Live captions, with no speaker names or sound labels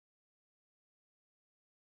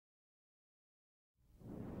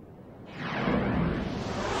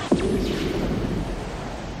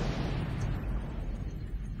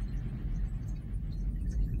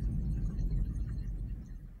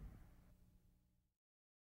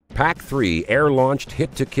PAC-3 Air-Launched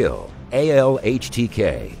Hit-to-Kill,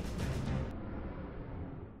 ALHTK.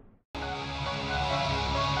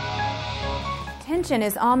 Tension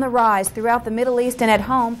is on the rise throughout the Middle East and at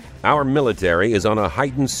home. Our military is on a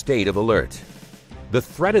heightened state of alert. The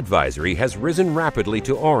threat advisory has risen rapidly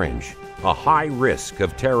to orange, a high risk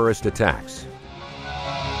of terrorist attacks.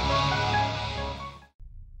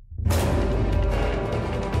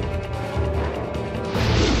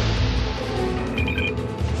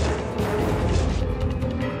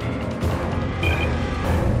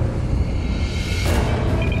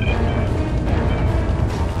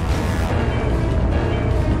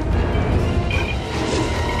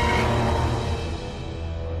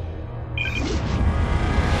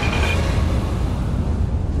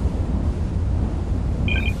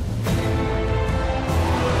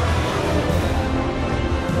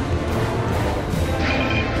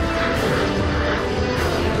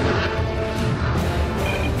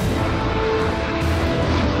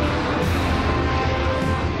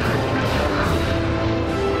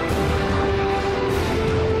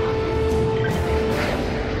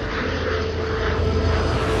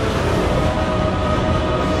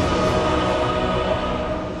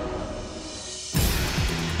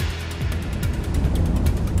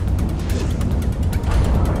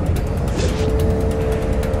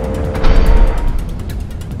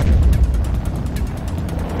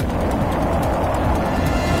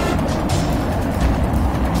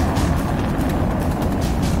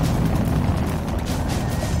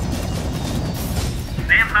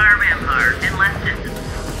 Vampire, 10 left distance.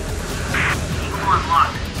 Eagle 1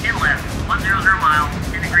 locked, 10 left, 100 miles,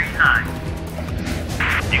 10 degrees high.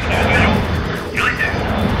 Eagle 2 visual, Kelly 2.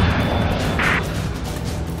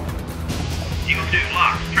 Eagle 2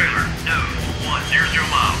 locked, trailer, nose, 100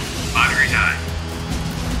 miles, 5 degrees high.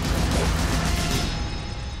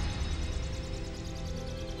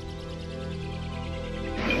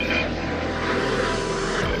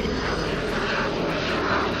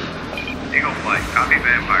 Eagle flight, copy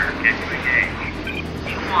Vampire, can you engage?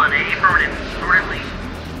 Eagle 1, A, affirmative, sword lead.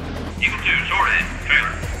 Eagle 2, sword in,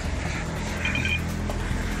 trailer.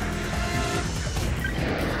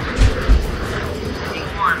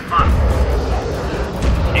 Eagle 1, Fox.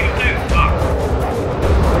 Eagle 2, Fox.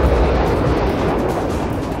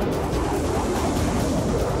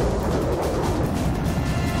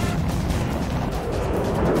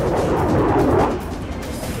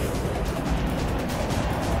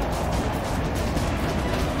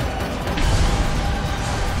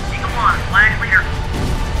 Flash leader.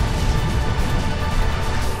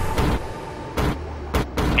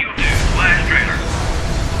 Eagle 2, flash trailer.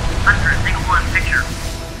 Huntress, Eagle 1, picture.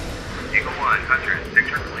 Eagle 1, Huntress,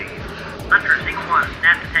 picture clean. Huntress, Eagle 1,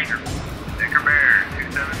 snap to tanker. Tanker bear,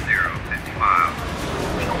 270, 50 miles.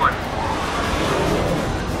 Eagle 1.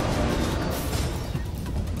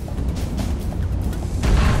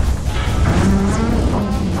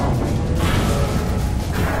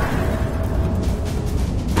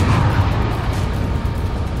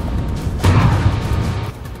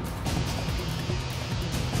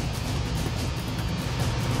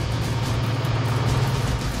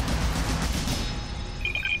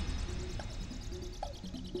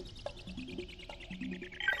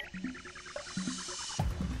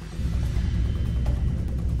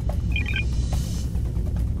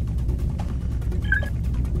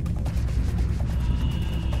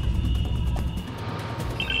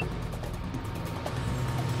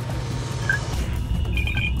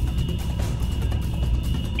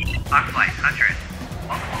 Hawk flight, Huntress.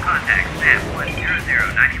 Multiple contacts, snap, 100,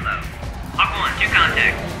 90 low. Hawk 1, 2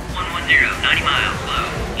 contacts, 110, 90 miles, low,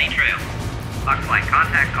 lead trail. Hawk flight,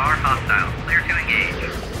 contacts are hostile, clear to engage.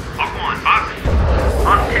 Hawk 1, Fox.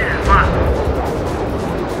 Hawk 2, Fox.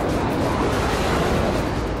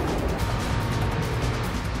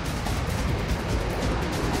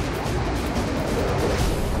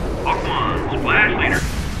 Hawk 1, splash leader.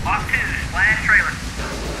 Hawk 2, splash trailer.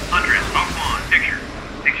 Huntress, Hawk 1, picture.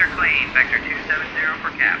 Picture clean, vector 270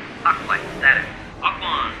 for cap. Hawk flight, status. Hawk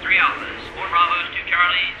 1, 3 alphas, 4 bravos, 2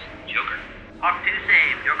 charlies, Joker. Hawk 2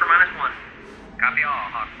 save, Joker -1. Copy all,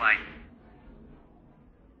 Hawk flight.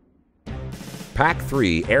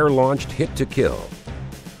 PAC-3 Air-Launched Hit-to-Kill.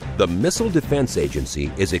 The Missile Defense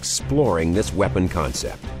Agency is exploring this weapon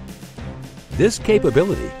concept. This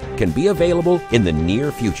capability can be available in the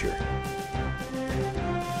near future.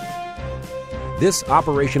 This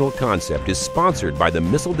operational concept is sponsored by the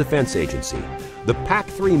Missile Defense Agency. The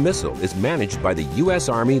PAC-3 missile is managed by the U.S.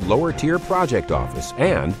 Army Lower Tier Project Office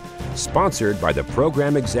and sponsored by the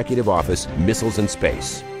Program Executive Office, Missiles and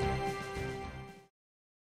Space.